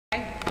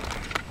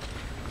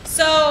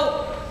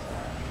So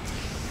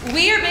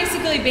we are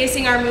basically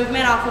basing our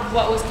movement off of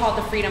what was called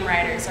the Freedom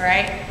Riders, all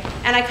right?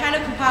 And I kind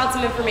of compiled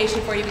some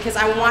information for you because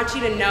I want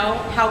you to know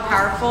how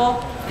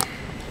powerful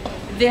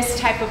this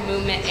type of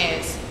movement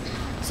is.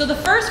 So the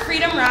first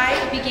Freedom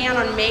Ride began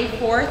on May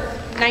 4th,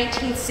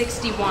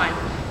 1961.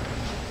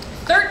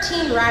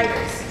 13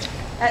 riders.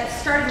 That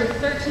started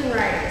with 13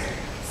 riders.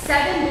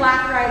 7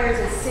 black riders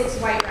and 6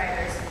 white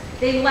riders.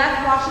 They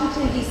left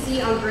Washington,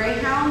 D.C. on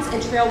Greyhounds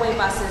and Trailway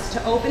buses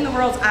to open the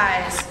world's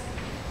eyes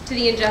to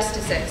the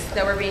injustices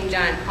that were being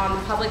done on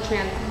the public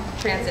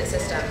transit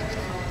system.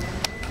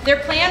 Their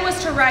plan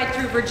was to ride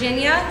through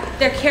Virginia,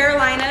 the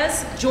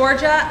Carolinas,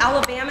 Georgia,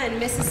 Alabama, and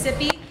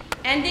Mississippi,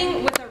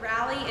 ending with a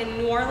rally in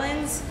New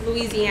Orleans,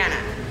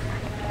 Louisiana.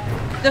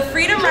 The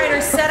Freedom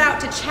Riders set out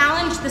to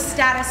challenge the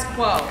status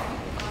quo.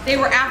 They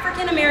were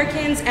African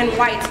Americans and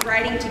whites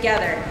riding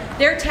together.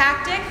 Their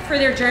tactic for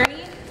their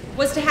journey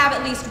was to have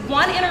at least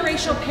one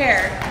interracial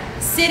pair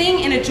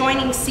sitting in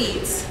adjoining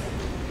seats.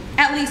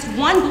 At least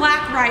one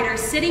black rider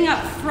sitting up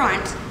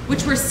front,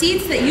 which were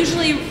seats that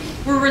usually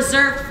were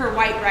reserved for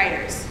white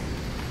riders.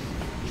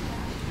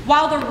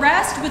 While the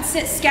rest would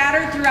sit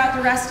scattered throughout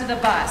the rest of the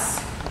bus.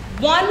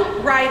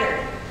 One rider,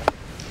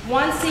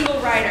 one single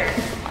rider,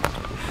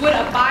 would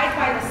abide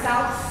by the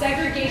South's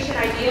segregation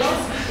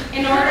ideals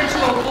in order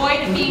to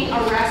avoid being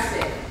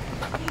arrested.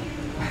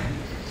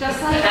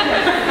 Just like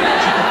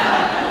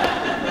that.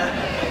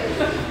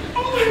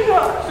 Oh my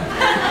gosh.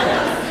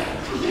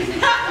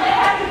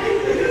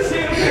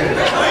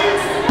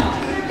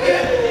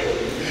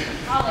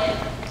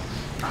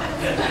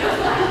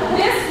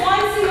 This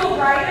one single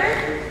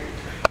rider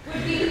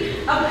would be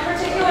of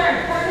particular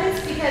importance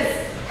because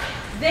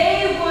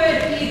they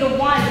would be the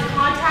one to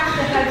contact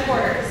the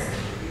headquarters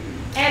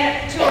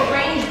and to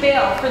arrange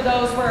bail for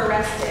those who were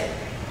arrested.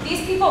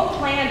 These people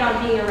planned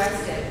on being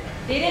arrested.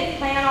 They didn't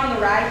plan on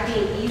the ride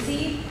being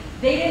easy.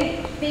 They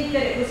didn't think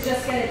that it was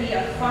just going to be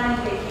a fun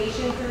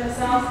vacation for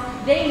themselves.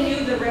 They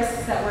knew the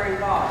risks that were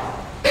involved.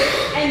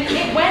 And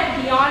it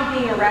went beyond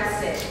being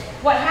arrested.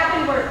 What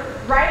happened were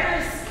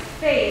riders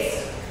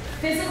faced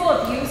physical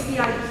abuse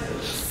beyond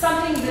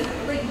something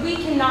that we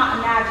cannot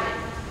imagine.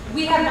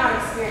 We have not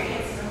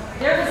experienced.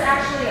 There was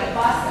actually a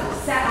bus that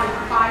was set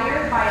on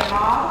fire by a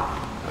mob.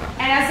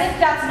 And as if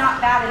that's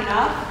not bad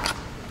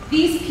enough,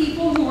 these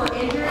people who were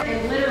injured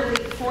and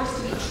literally forced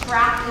to be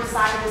trapped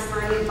inside of this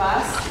burning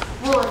bus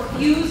were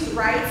refused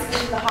rights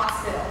into the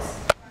hospitals.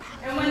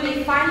 And when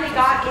they finally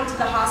got into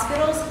the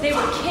hospitals, they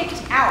were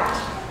kicked out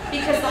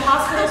because the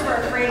hospitals were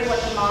afraid of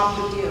what the mob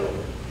would do.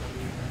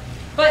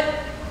 But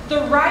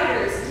the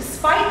riders,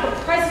 despite the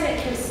president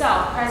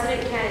himself,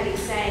 President Kennedy,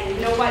 saying,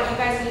 you know what, you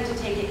guys need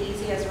to take it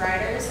easy as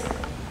riders.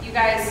 You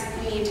guys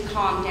need to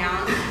calm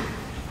down.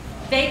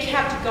 They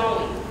kept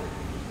going.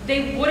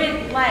 They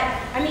wouldn't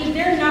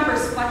their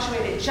numbers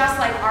fluctuated just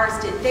like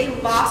ours did. They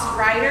lost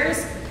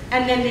riders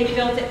and then they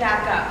built it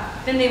back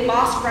up. Then they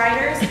lost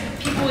riders,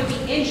 people would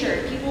be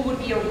injured, people would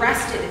be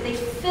arrested. They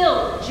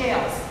filled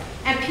jails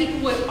and people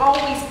would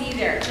always be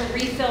there to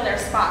refill their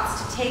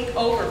spots, to take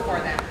over for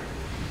them.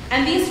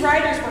 And these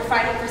riders were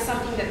fighting for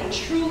something that they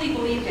truly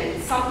believed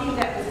in, something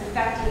that was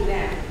affecting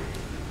them.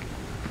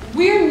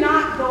 We're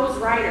not those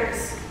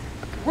riders.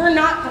 We're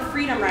not the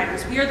Freedom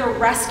Riders. We are the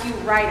Rescue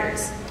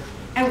Riders.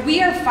 And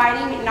we are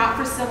fighting not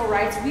for civil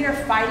rights, we are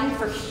fighting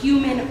for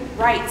human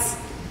rights,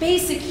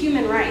 basic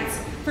human rights,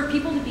 for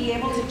people to be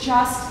able to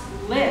just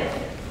live.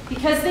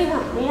 Because they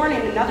were born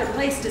in another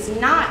place does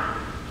not,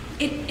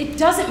 it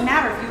doesn't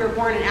matter if you were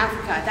born in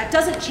Africa. That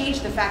doesn't change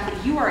the fact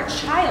that you are a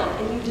child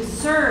and you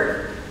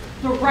deserve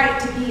the right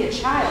to be a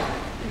child.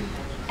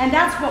 And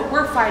that's what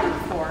we're fighting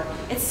for.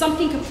 It's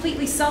something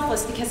completely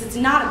selfless because it's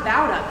not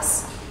about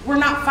us. We're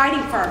not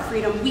fighting for our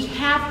freedom, we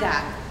have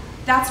that.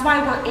 That's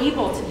why we're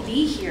able to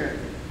be here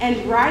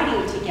and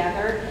riding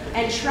together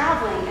and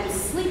traveling and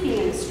sleeping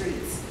in the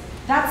streets.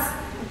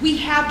 We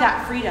have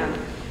that freedom.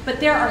 But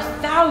there are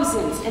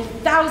thousands and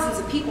thousands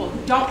of people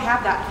who don't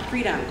have that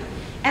freedom.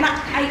 And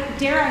I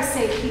dare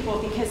say people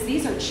because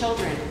these are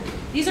children.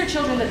 These are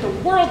children that the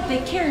world, they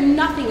care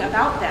nothing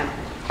about them.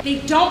 They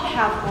don't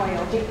have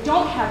oil, they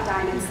don't have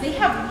diamonds, they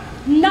have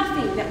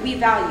nothing that we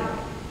value.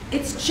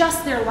 It's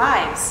just their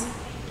lives.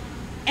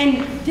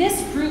 And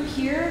this group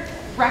here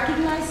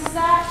recognizes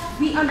that.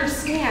 We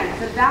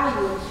understand the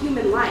value of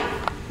human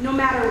life, no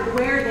matter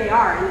where they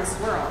are in this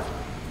world.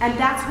 And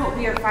that's what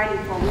we are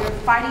fighting for. We are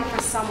fighting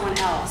for someone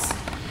else.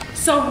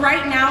 So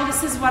right now,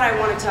 this is what I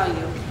want to tell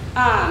you.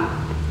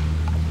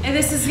 And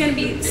this is going to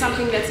be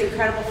something that's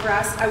incredible for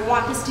us. I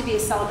want this to be a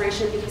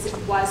celebration because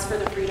it was for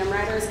the Freedom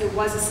Riders. It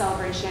was a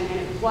celebration and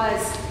it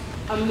was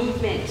a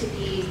movement to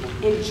be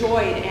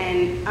enjoyed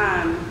and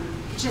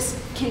just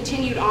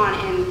continued on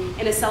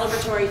in a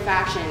celebratory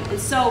fashion. And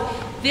so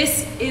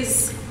this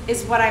is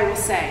what I will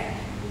say.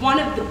 One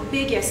of the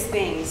biggest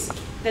things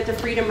that the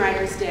Freedom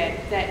Riders did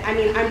that,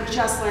 I'm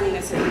just learning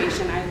this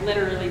information. I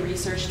literally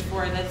researched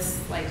for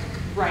this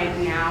right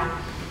now.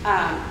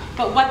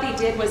 But what they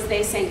did was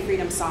they sang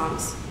freedom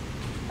songs.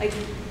 Like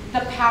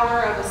the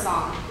power of a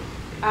song.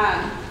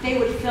 they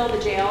would fill the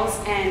jails,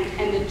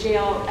 and the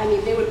jail, I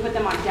mean, they would put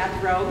them on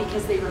death row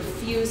because they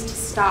refused to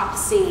stop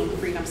singing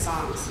freedom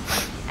songs.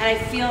 And I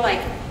feel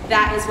like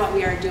that is what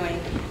we are doing.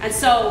 And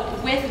so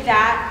with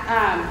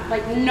that,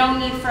 like no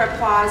need for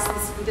applause,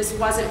 this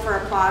wasn't for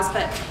applause,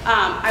 but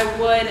I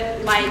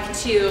would like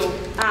to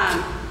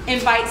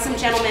invite some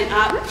gentlemen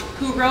up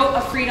who wrote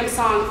a freedom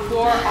song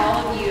for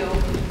all of you.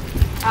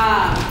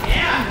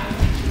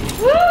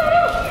 Woo!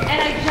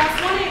 And I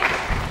just want to,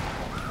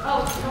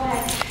 oh, go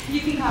ahead. You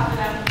can cough it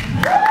up.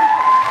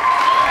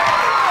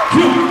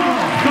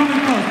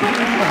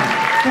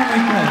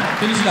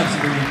 Finish it up,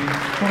 Sabrina.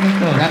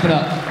 Wrap it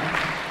up.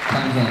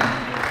 Time's up.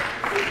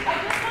 I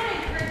just want to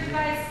encourage you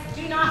guys,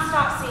 do not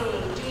stop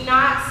singing. Do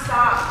not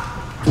stop,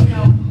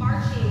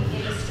 marching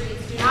in the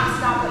streets. Do not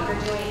stop what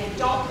you're doing. And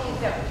don't think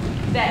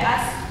that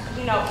us,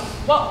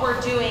 what we're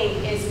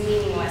doing is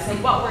meaningless.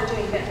 And what we're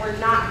doing, that we're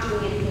not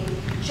doing anything.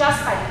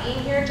 Just by being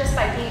here, just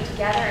by being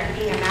together and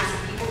being a mass of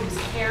people who's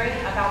caring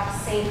about the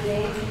same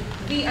thing,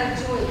 we are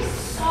doing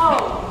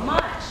so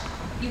much.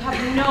 You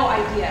have no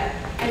idea.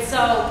 And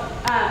so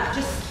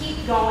just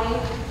keep going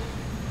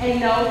and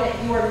know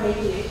that you are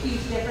making a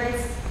huge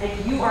difference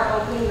and you are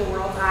opening the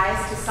world's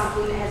eyes to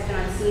something that has been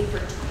unseen for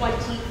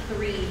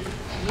 23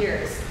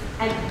 years.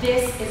 And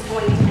this is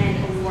going to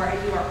end a war,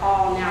 and you are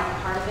all now a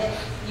part of it.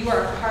 You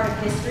are a part of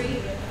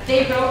history.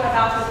 They wrote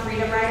about the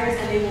Freedom Riders,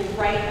 and they will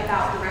write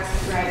about the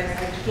Rescue Riders,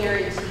 I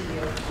guarantee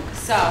you.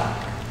 So,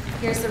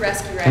 here's the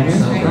Rescue Riders.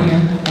 Right here.